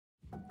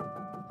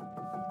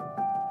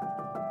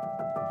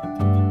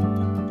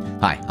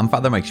Hi, I'm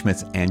Father Mike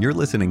Schmitz, and you're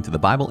listening to the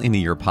Bible in a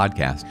Year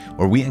podcast,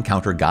 where we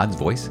encounter God's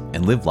voice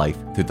and live life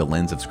through the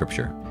lens of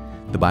Scripture.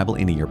 The Bible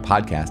in a Year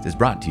podcast is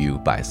brought to you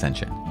by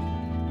Ascension.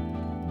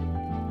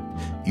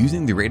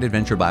 Using the Great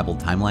Adventure Bible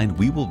timeline,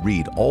 we will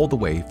read all the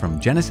way from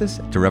Genesis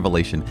to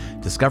Revelation,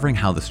 discovering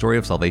how the story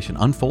of salvation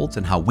unfolds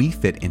and how we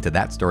fit into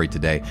that story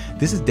today.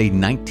 This is day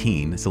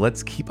 19, so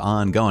let's keep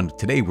on going.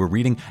 Today we're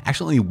reading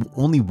actually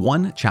only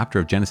one chapter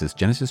of Genesis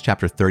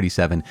chapter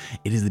 37.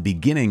 It is the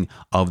beginning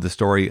of the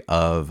story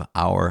of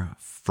our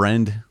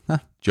friend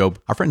Job.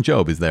 Our friend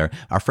Job is there,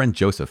 our friend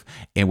Joseph.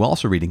 And we're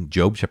also reading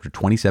Job chapter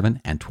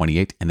 27 and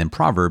 28, and then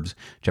Proverbs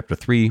chapter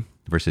 3,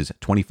 verses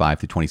 25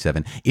 through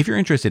 27. If you're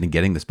interested in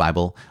getting this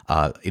Bible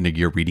in a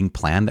year reading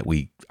plan that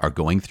we are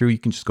going through, you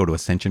can just go to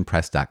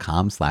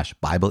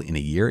ascensionpress.com/Bible in a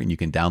year, and you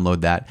can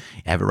download that,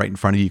 have it right in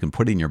front of you. You can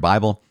put it in your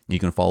Bible. You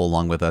can follow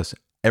along with us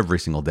every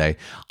single day.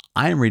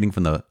 I am reading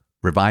from the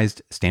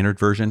Revised Standard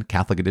Version,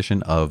 Catholic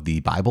edition of the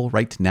Bible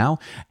right now,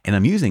 and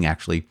I'm using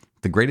actually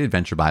the Great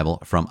Adventure Bible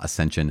from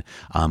Ascension.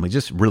 It's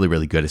just really,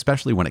 really good,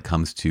 especially when it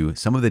comes to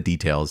some of the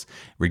details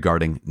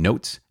regarding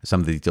notes, some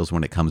of the details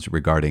when it comes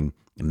regarding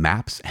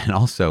maps, and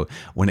also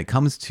when it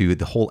comes to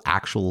the whole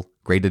actual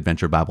Great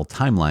Adventure Bible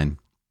timeline.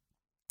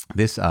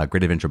 This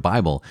Great Adventure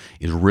Bible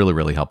is really,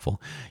 really helpful.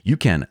 You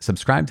can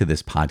subscribe to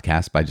this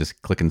podcast by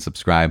just clicking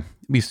subscribe.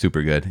 It'd be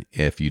super good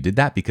if you did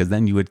that, because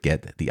then you would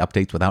get the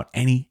updates without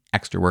any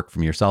extra work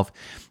from yourself.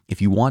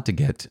 If you want to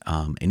get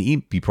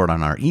be put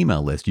on our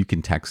email list, you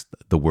can text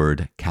the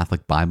word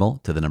Catholic Bible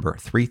to the number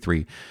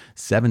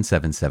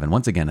 33777.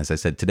 Once again, as I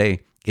said,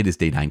 today it is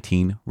day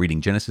 19,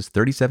 reading Genesis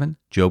 37,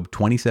 Job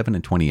 27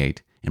 and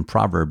 28, and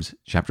Proverbs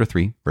chapter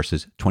 3,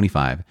 verses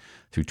 25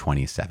 through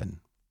 27.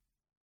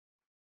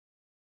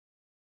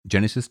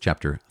 Genesis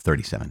chapter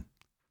 37.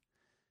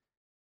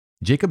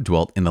 Jacob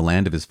dwelt in the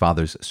land of his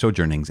father's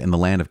sojournings in the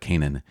land of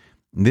Canaan.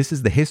 This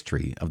is the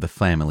history of the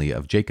family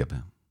of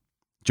Jacob.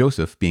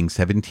 Joseph, being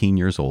 17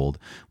 years old,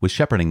 was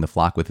shepherding the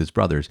flock with his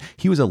brothers.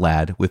 He was a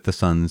lad with the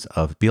sons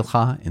of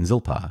Bilhah and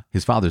Zilpah,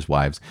 his father's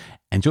wives,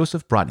 and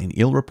Joseph brought an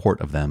ill report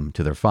of them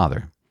to their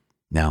father.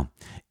 Now,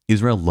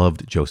 Israel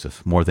loved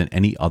Joseph more than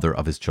any other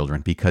of his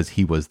children, because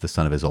he was the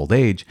son of his old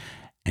age,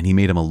 and he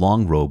made him a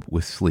long robe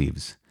with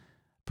sleeves.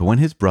 But when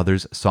his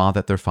brothers saw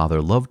that their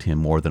father loved him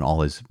more than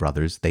all his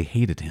brothers, they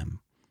hated him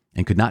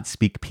and could not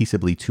speak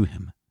peaceably to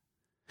him.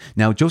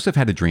 Now Joseph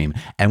had a dream,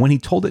 and when he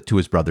told it to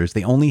his brothers,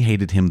 they only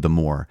hated him the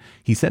more.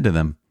 He said to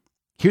them,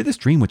 "Hear this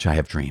dream which I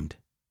have dreamed.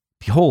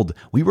 Behold,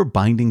 we were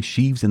binding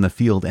sheaves in the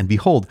field, and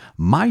behold,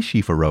 my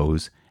sheaf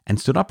arose and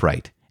stood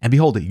upright, and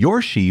behold,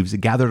 your sheaves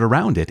gathered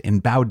around it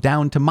and bowed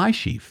down to my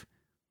sheaf."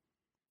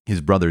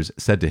 His brothers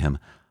said to him,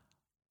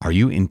 "Are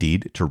you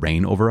indeed to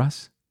reign over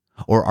us?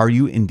 Or are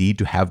you indeed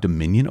to have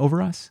dominion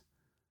over us?"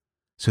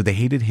 So they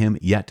hated him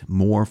yet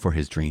more for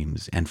his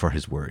dreams and for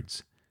his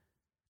words.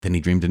 Then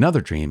he dreamed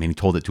another dream, and he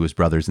told it to his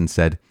brothers and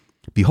said,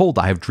 "Behold,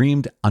 I have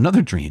dreamed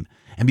another dream,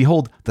 and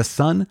behold, the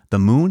sun, the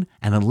moon,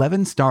 and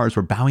 11 stars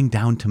were bowing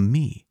down to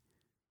me."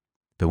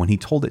 But when he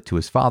told it to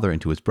his father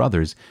and to his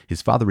brothers,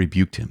 his father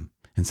rebuked him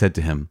and said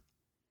to him,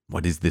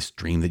 "What is this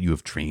dream that you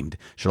have dreamed?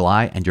 Shall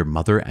I and your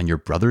mother and your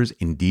brothers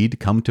indeed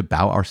come to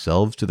bow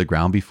ourselves to the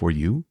ground before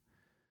you?"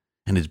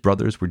 And his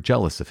brothers were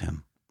jealous of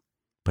him.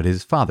 But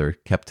his father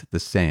kept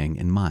the saying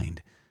in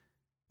mind.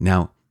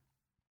 Now,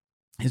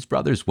 his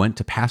brothers went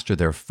to pasture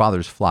their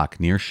father's flock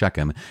near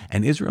Shechem,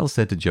 and Israel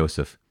said to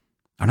Joseph,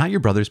 "Are not your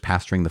brothers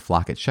pasturing the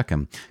flock at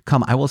Shechem?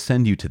 Come, I will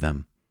send you to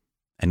them."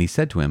 And he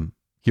said to him,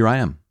 "Here I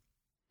am."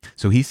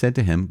 So he said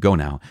to him, "Go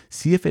now,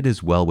 see if it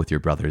is well with your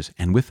brothers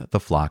and with the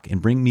flock,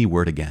 and bring me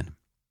word again."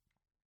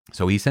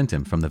 So he sent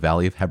him from the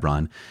valley of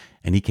Hebron,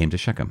 and he came to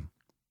Shechem.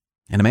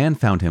 And a man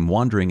found him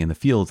wandering in the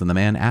fields, and the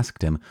man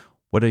asked him,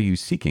 "What are you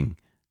seeking?"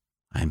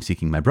 "I am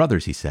seeking my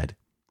brothers," he said.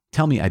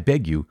 "Tell me, I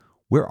beg you,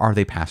 where are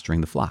they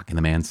pasturing the flock?" And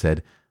the man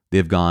said, "They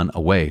have gone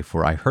away,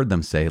 for I heard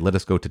them say, 'Let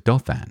us go to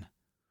Dothan.'"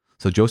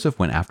 So Joseph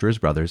went after his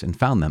brothers and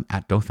found them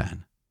at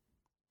Dothan.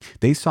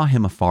 They saw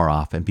him afar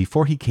off, and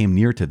before he came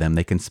near to them,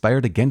 they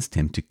conspired against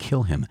him to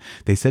kill him.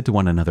 They said to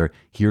one another,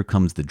 "Here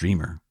comes the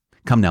dreamer.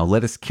 Come now,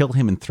 let us kill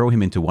him and throw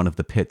him into one of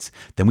the pits.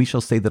 Then we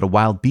shall say that a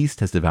wild beast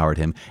has devoured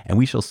him, and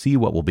we shall see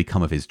what will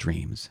become of his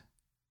dreams."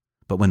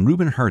 But when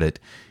Reuben heard it,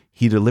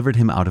 he delivered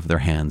him out of their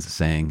hands,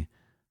 saying,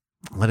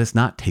 "Let us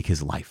not take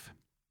his life."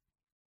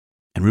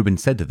 And Reuben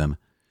said to them,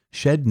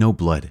 "Shed no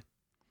blood.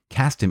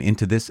 Cast him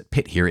into this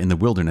pit here in the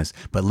wilderness,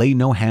 but lay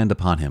no hand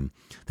upon him,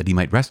 that he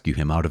might rescue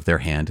him out of their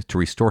hand to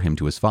restore him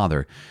to his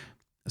father."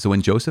 So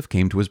when Joseph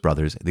came to his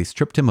brothers, they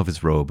stripped him of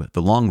his robe,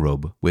 the long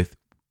robe with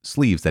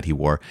sleeves that he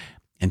wore,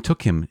 and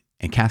took him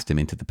and cast him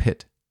into the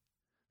pit.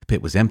 The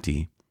pit was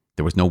empty.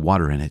 There was no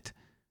water in it.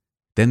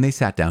 Then they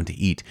sat down to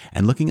eat,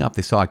 and looking up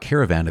they saw a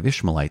caravan of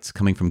Ishmaelites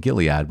coming from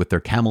Gilead with their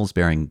camels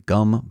bearing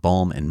gum,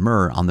 balm, and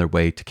myrrh on their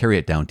way to carry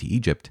it down to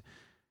Egypt.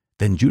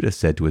 Then Judah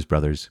said to his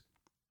brothers,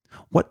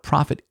 "What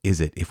profit is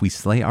it if we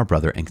slay our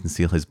brother and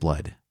conceal his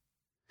blood?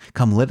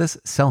 Come, let us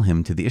sell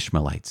him to the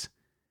Ishmaelites,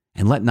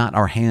 and let not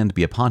our hand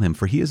be upon him,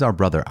 for he is our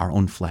brother, our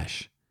own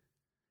flesh."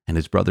 And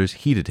his brothers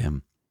heeded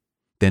him.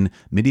 Then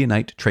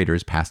Midianite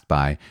traders passed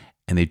by,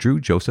 and they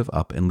drew Joseph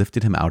up and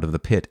lifted him out of the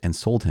pit and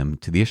sold him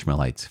to the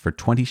Ishmaelites for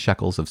 20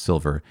 shekels of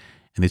silver,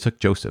 and they took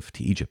Joseph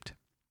to Egypt.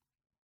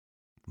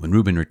 When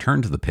Reuben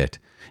returned to the pit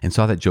and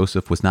saw that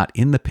Joseph was not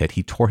in the pit,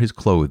 he tore his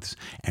clothes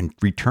and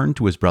returned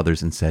to his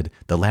brothers and said,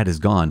 "The lad is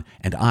gone,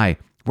 and I,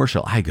 where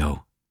shall I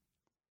go?"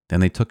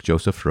 Then they took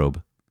Joseph's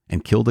robe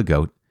and killed a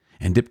goat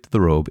and dipped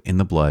the robe in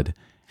the blood,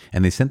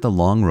 and they sent the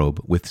long robe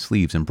with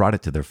sleeves and brought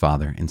it to their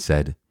father and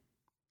said,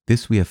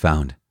 "This we have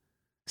found.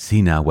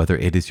 See now whether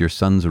it is your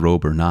son's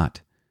robe or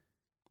not."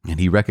 And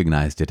he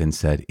recognized it and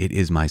said, "It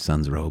is my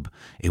son's robe.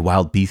 A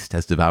wild beast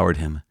has devoured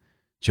him.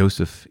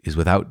 Joseph is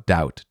without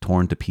doubt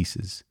torn to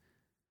pieces."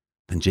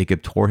 Then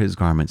Jacob tore his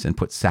garments and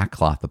put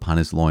sackcloth upon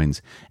his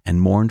loins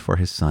and mourned for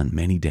his son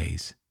many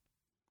days.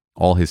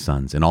 All his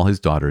sons and all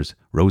his daughters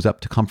rose up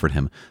to comfort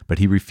him, but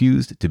he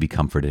refused to be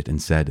comforted and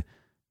said,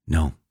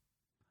 "No,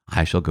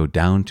 I shall go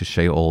down to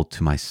Sheol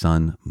to my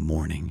son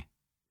mourning."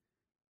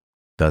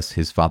 Thus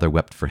his father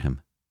wept for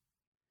him.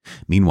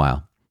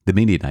 Meanwhile, the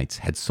Midianites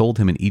had sold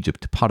him in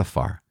Egypt to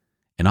Potiphar,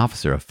 an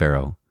officer of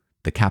Pharaoh,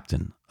 the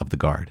captain of the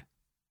guard.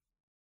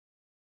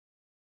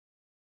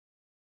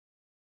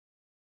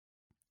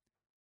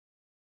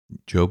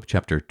 Job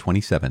chapter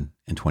 27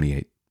 and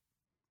 28.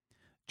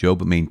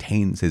 Job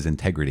maintains his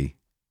integrity.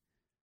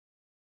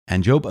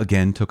 And Job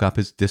again took up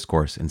his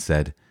discourse and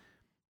said,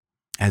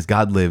 "As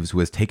God lives, who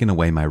has taken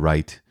away my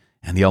right,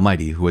 and the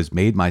Almighty, who has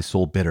made my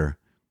soul bitter,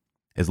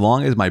 as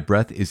long as my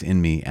breath is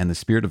in me and the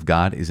Spirit of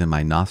God is in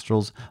my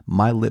nostrils,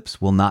 my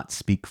lips will not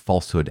speak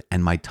falsehood,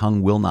 and my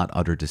tongue will not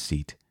utter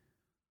deceit.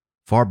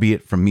 Far be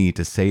it from me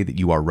to say that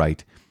you are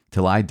right.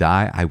 Till I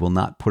die, I will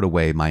not put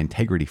away my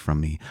integrity from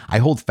me. I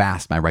hold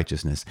fast my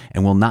righteousness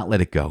and will not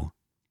let it go.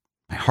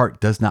 My heart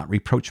does not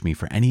reproach me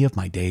for any of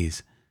my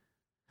days.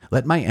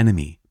 Let my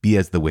enemy be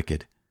as the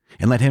wicked,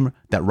 and let him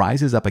that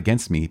rises up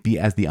against me be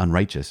as the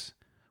unrighteous.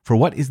 For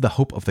what is the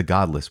hope of the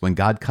godless when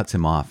God cuts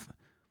him off,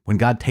 when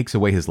God takes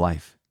away his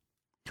life?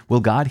 Will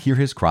God hear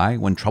his cry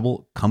when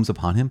trouble comes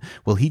upon him?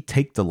 Will he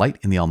take delight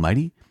in the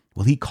Almighty?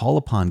 Will he call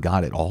upon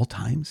God at all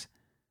times?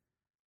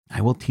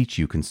 I will teach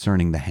you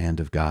concerning the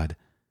hand of God.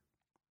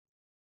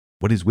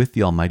 What is with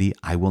the Almighty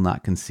I will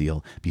not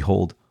conceal.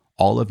 Behold,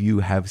 all of you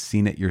have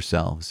seen it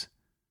yourselves.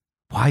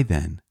 Why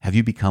then have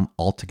you become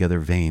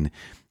altogether vain?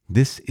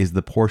 This is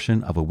the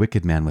portion of a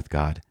wicked man with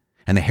God,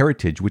 and the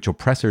heritage which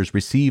oppressors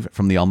receive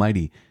from the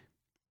Almighty.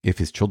 If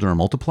his children are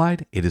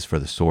multiplied, it is for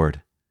the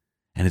sword,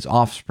 and his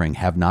offspring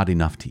have not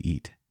enough to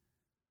eat.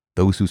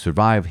 Those who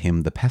survive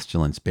him the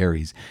pestilence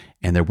buries,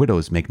 and their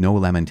widows make no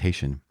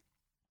lamentation.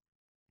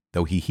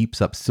 Though he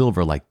heaps up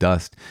silver like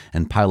dust,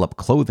 and pile up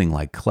clothing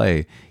like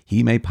clay,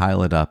 he may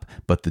pile it up,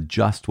 but the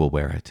just will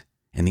wear it,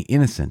 and the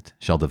innocent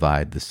shall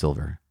divide the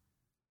silver.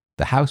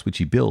 The house which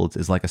he builds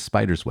is like a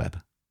spider's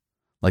web,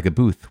 like a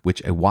booth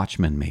which a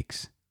watchman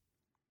makes.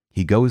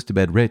 He goes to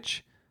bed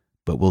rich,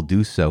 but will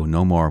do so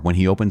no more when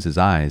he opens his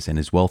eyes and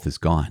his wealth is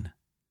gone.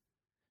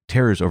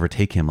 Terrors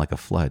overtake him like a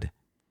flood.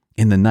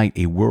 In the night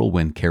a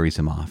whirlwind carries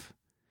him off.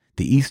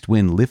 The east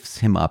wind lifts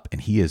him up,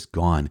 and he is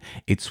gone.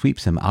 It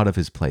sweeps him out of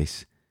his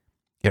place.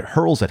 It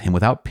hurls at him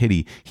without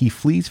pity. He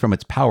flees from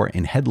its power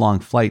in headlong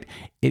flight.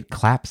 It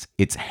claps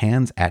its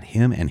hands at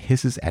him and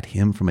hisses at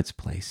him from its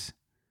place.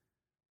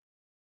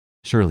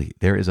 Surely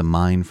there is a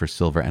mine for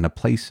silver and a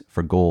place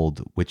for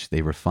gold which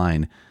they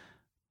refine.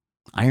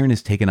 Iron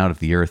is taken out of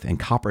the earth, and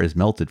copper is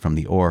melted from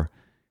the ore.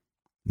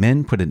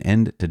 Men put an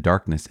end to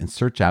darkness and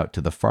search out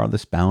to the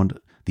farthest bound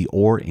the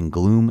ore in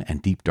gloom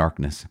and deep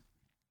darkness.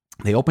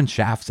 They open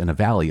shafts in a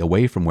valley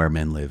away from where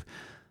men live.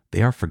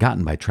 They are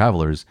forgotten by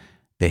travelers.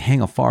 They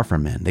hang afar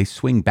from men. They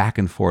swing back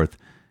and forth.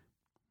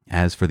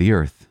 As for the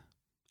earth,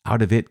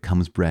 out of it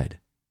comes bread.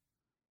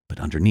 But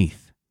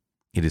underneath,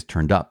 it is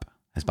turned up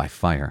as by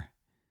fire.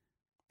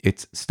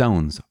 Its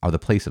stones are the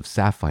place of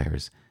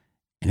sapphires,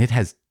 and it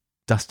has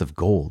dust of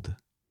gold.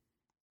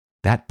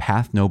 That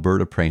path no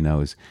bird of prey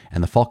knows,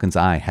 and the falcon's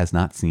eye has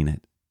not seen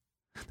it.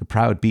 The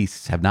proud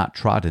beasts have not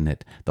trodden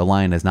it. The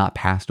lion has not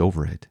passed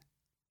over it.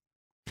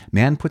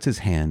 Man puts his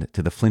hand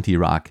to the flinty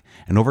rock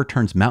and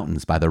overturns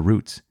mountains by their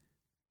roots.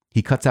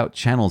 He cuts out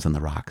channels in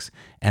the rocks,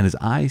 and his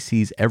eye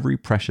sees every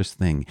precious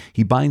thing.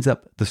 He binds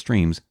up the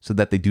streams so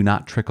that they do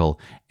not trickle,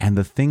 and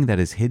the thing that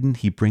is hidden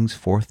he brings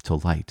forth to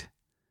light.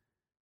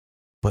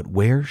 But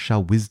where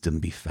shall wisdom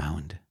be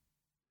found?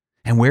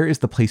 And where is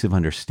the place of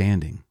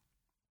understanding?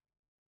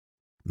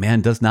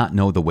 Man does not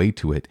know the way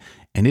to it,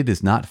 and it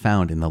is not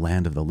found in the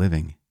land of the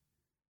living.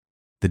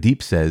 The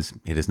deep says,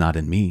 "It is not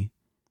in me,"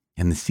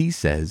 and the sea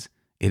says,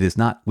 "It is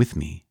not with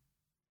me."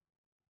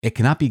 It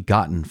cannot be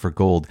gotten for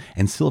gold,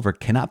 and silver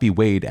cannot be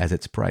weighed as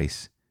its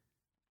price.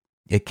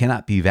 It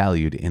cannot be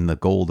valued in the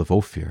gold of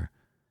Ophir,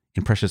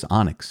 in precious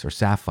onyx or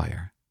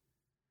sapphire.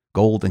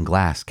 Gold and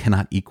glass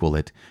cannot equal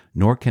it,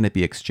 nor can it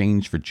be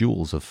exchanged for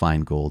jewels of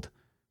fine gold.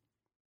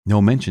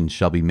 No mention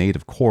shall be made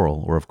of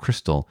coral or of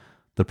crystal.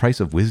 The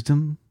price of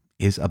wisdom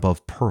is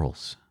above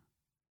pearls.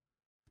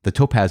 The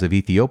topaz of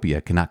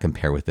Ethiopia cannot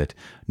compare with it,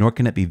 nor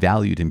can it be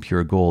valued in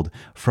pure gold.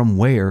 From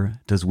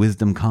where does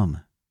wisdom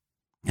come?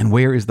 And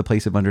where is the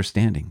place of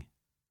understanding?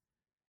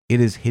 It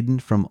is hidden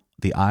from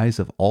the eyes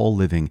of all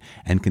living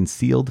and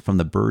concealed from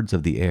the birds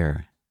of the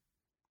air.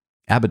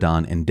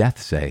 Abaddon and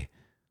Death say,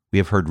 we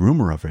have heard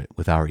rumor of it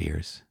with our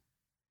ears.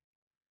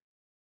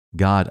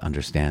 God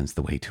understands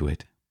the way to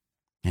it,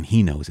 and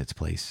he knows its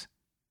place.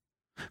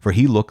 For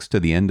he looks to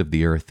the end of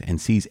the earth and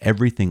sees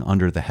everything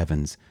under the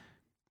heavens.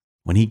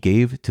 When he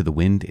gave to the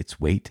wind its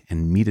weight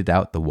and meted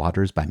out the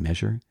waters by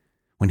measure,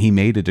 when he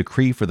made a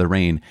decree for the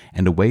rain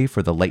and a way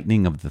for the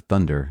lightning of the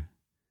thunder,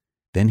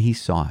 then he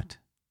saw it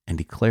and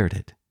declared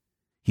it.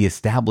 He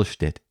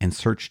established it and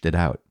searched it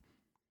out.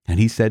 And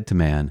he said to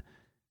man,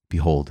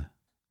 behold,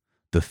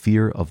 the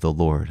fear of the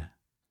Lord,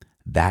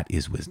 that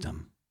is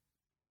wisdom.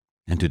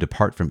 And to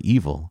depart from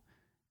evil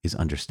is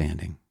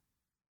understanding.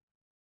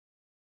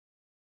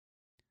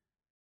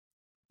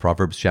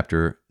 Proverbs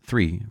chapter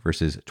 3,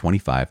 verses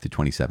 25 to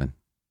 27.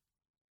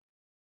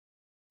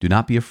 Do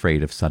not be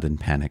afraid of sudden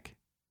panic,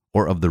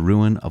 or of the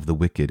ruin of the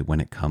wicked when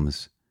it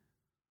comes.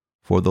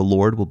 For the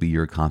Lord will be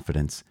your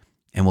confidence,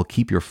 and will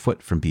keep your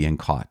foot from being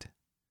caught.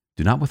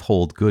 Do not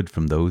withhold good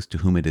from those to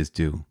whom it is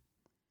due,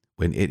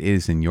 when it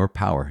is in your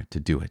power to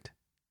do it.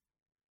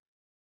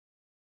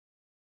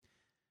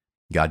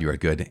 God, you are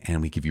good,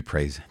 and we give you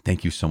praise.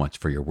 Thank you so much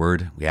for your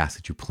word. We ask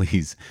that you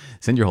please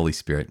send your Holy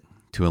Spirit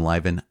to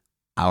enliven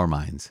our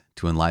minds,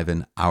 to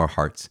enliven our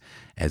hearts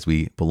as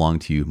we belong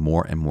to you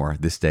more and more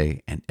this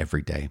day and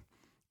every day.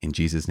 In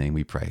Jesus' name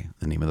we pray, in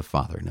the name of the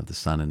Father, and of the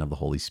Son, and of the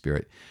Holy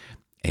Spirit.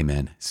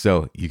 Amen.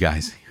 So, you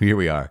guys, here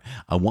we are.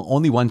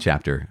 Only one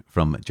chapter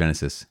from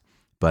Genesis,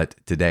 but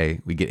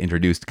today we get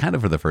introduced kind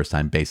of for the first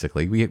time,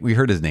 basically. We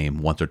heard his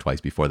name once or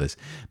twice before this,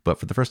 but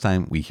for the first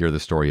time we hear the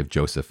story of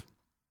Joseph.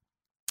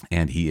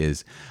 And he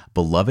is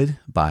beloved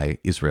by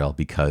Israel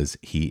because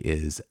he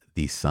is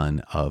the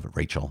son of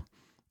Rachel.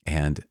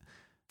 And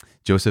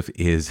Joseph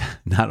is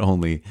not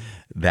only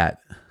that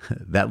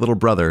little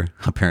brother,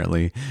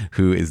 apparently,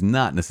 who is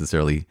not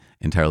necessarily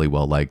entirely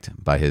well liked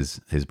by his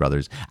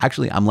brothers.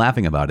 Actually, I'm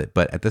laughing about it,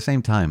 but at the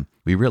same time,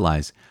 we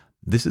realize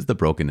this is the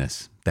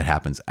brokenness that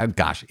happens.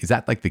 Gosh, is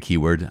that like the key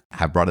word?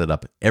 I've brought it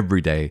up every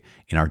day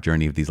in our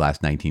journey of these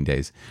last 19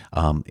 days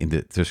in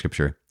the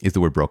scripture, is the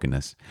word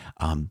brokenness.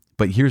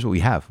 But here's what we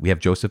have. We have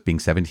Joseph being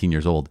 17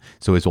 years old.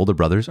 So his older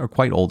brothers are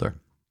quite older,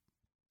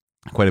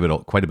 quite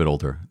a bit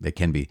older. They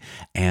can be.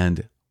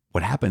 And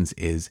what happens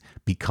is,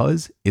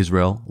 because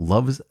Israel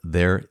loves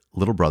their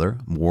little brother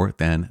more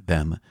than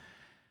them,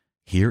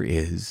 here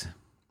is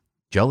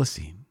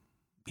jealousy.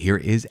 Here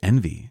is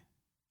envy.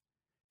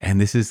 And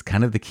this is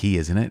kind of the key,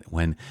 isn't it?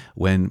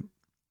 When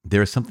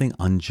there is something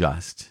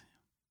unjust,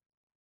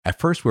 at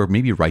first we're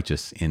maybe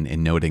righteous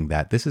in noting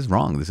that this is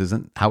wrong. This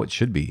isn't how it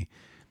should be.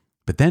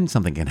 But then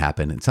something can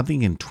happen and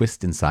something can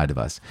twist inside of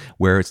us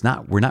where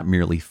we're not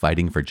merely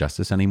fighting for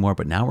justice anymore,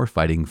 but now we're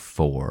fighting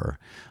for,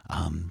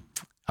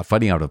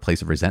 fighting out of a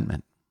place of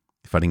resentment,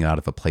 fighting out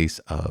of a place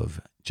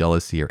of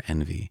jealousy or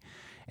envy.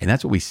 And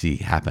that's what we see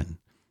happen.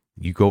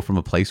 You go from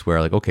a place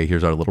where, like, okay,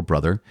 here's our little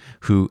brother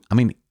who, I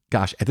mean,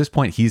 gosh, at this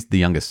point, he's the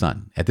youngest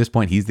son. At this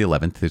point, he's the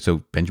 11th.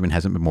 So Benjamin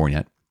hasn't been born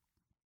yet,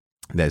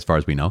 as far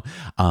as we know.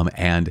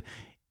 And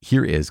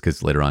here is,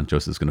 because later on,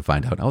 Joseph's going to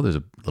find out, oh, there's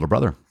a little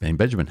brother named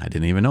Benjamin. I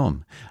didn't even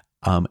know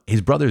him.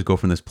 His brothers go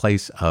from this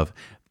place of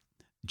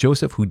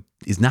Joseph, who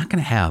is not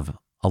going to have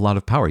a lot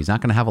of power. He's not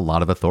going to have a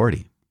lot of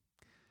authority.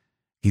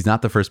 He's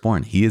not the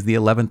firstborn. He is the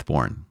 11th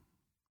born.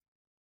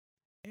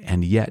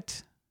 And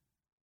yet,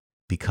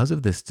 because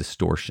of this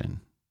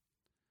distortion,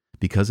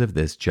 because of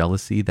this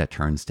jealousy that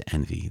turns to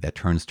envy, that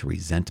turns to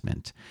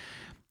resentment,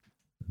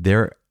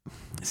 there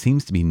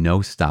seems to be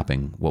no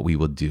stopping what we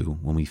will do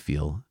when we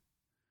feel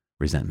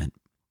resentment.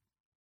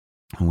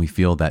 When we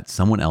feel that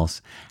someone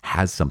else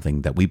has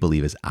something that we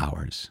believe is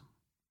ours.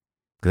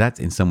 Because that,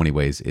 in so many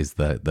ways, is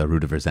the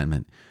root of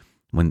resentment.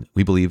 When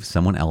we believe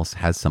someone else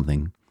has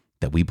something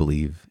that we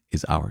believe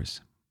is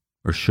ours,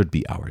 or should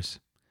be ours.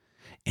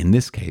 In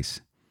this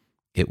case,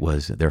 it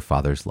was their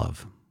father's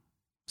love.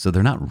 So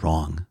they're not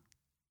wrong.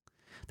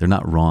 They're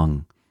not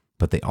wrong,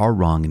 but they are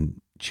wrong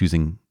in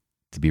choosing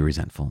to be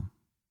resentful.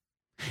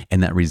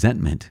 And that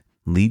resentment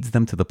leads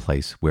them to the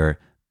place where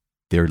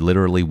they're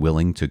literally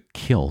willing to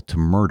kill, to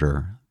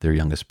murder their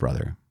youngest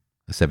brother,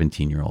 a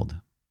 17-year-old.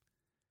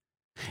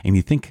 And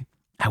you think,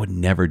 I would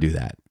never do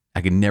that.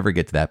 I could never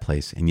get to that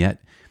place. And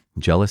yet,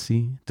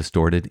 jealousy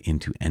distorted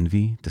into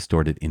envy,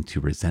 distorted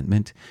into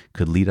resentment,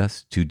 could lead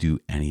us to do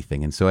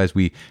anything. And so as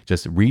we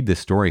just read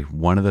this story,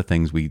 one of the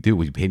things we do,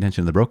 we pay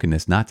attention to the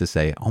brokenness, not to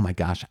say, oh my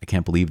gosh, I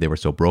can't believe they were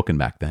so broken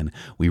back then.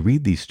 We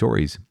read these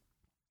stories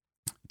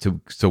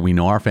so we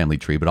know our family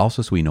tree, but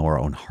also so we know our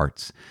own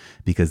hearts.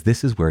 Because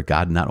this is where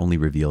God not only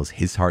reveals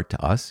his heart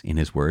to us in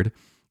his word,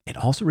 it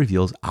also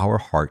reveals our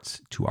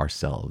hearts to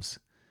ourselves.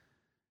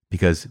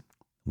 Because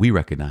we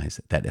recognize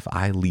that if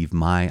I leave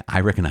my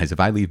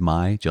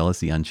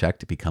jealousy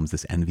unchecked, it becomes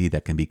this envy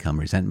that can become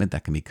resentment,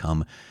 that can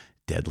become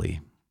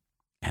deadly.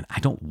 And I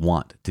don't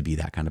want to be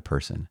that kind of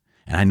person.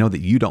 And I know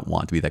that you don't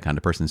want to be that kind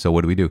of person. So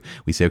what do?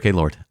 We say, okay,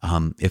 Lord,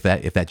 if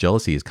that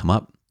jealousy has come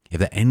up, if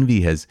the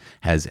envy has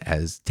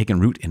taken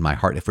root in my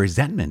heart, if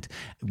resentment,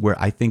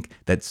 where I think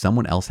that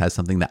someone else has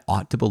something that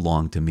ought to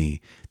belong to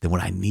me, then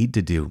what I need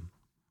to do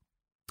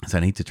is I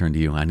need to turn to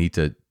you. I need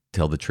to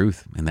tell the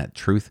truth. And that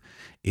truth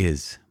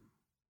is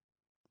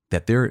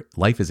that their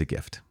life is a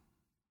gift.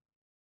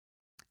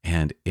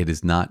 And it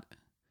is not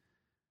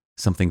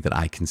something that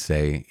I can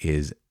say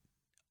is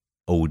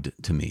owed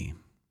to me.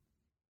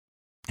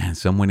 And in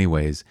so many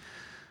ways,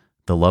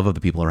 the love of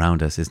the people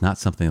around us is not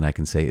something that I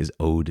can say is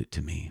owed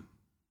to me.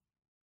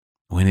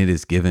 When it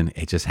is given,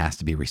 it just has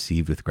to be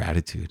received with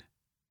gratitude.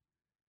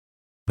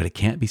 But it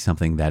can't be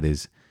something that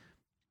is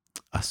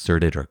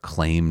asserted or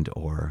claimed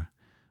or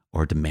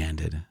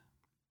demanded.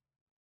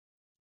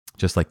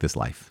 Just like this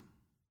life.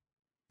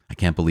 I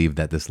can't believe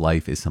that this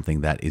life is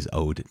something that is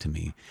owed to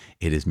me.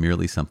 It is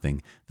merely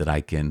something that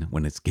I can,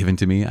 when it's given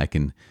to me, I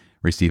can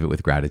receive it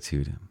with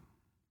gratitude.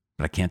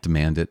 But I can't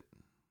demand it.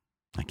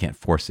 I can't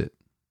force it.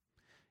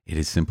 It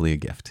is simply a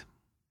gift.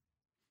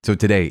 So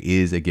today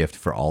is a gift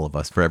for all of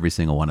us, for every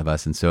single one of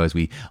us. And so as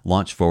we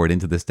launch forward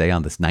into this day,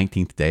 on this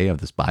 19th day of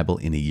this Bible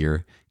in a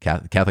Year,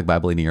 Catholic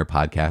Bible in a Year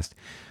podcast,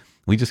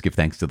 we just give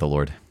thanks to the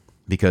Lord,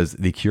 because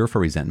the cure for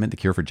resentment, the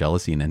cure for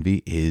jealousy and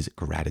envy is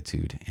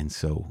gratitude. And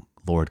so,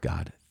 Lord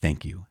God,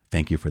 thank you.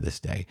 Thank you for this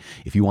day.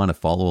 If you want to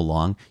follow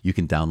along, you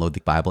can download the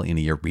Bible in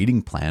a Year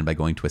reading plan by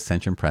going to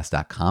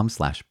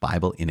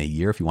ascensionpress.com/Bible in a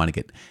Year. If you want to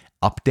get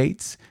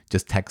updates,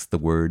 just text the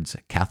words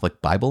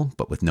Catholic Bible,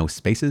 but with no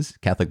spaces,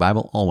 Catholic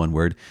Bible, all one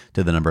word,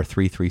 to the number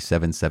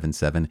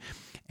 33777.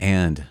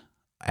 And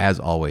as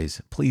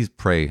always, please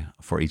pray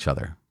for each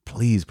other.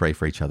 Please pray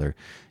for each other.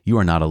 You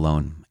are not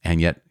alone.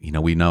 And yet,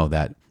 we know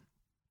that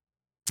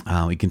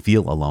we can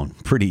feel alone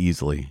pretty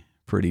easily,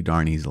 pretty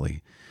darn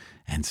easily.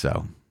 And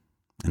so,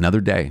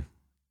 another day,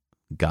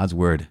 God's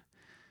word.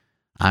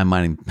 I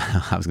was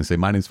going to say,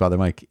 my name's Father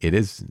Mike. It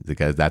is,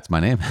 because that's my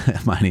name.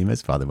 My name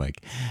is Father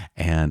Mike.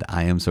 And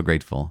I am so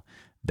grateful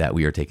that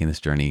we are taking this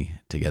journey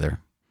together.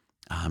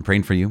 I'm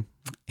praying for you,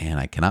 and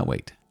I cannot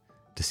wait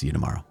to see you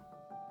tomorrow.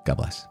 God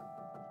bless.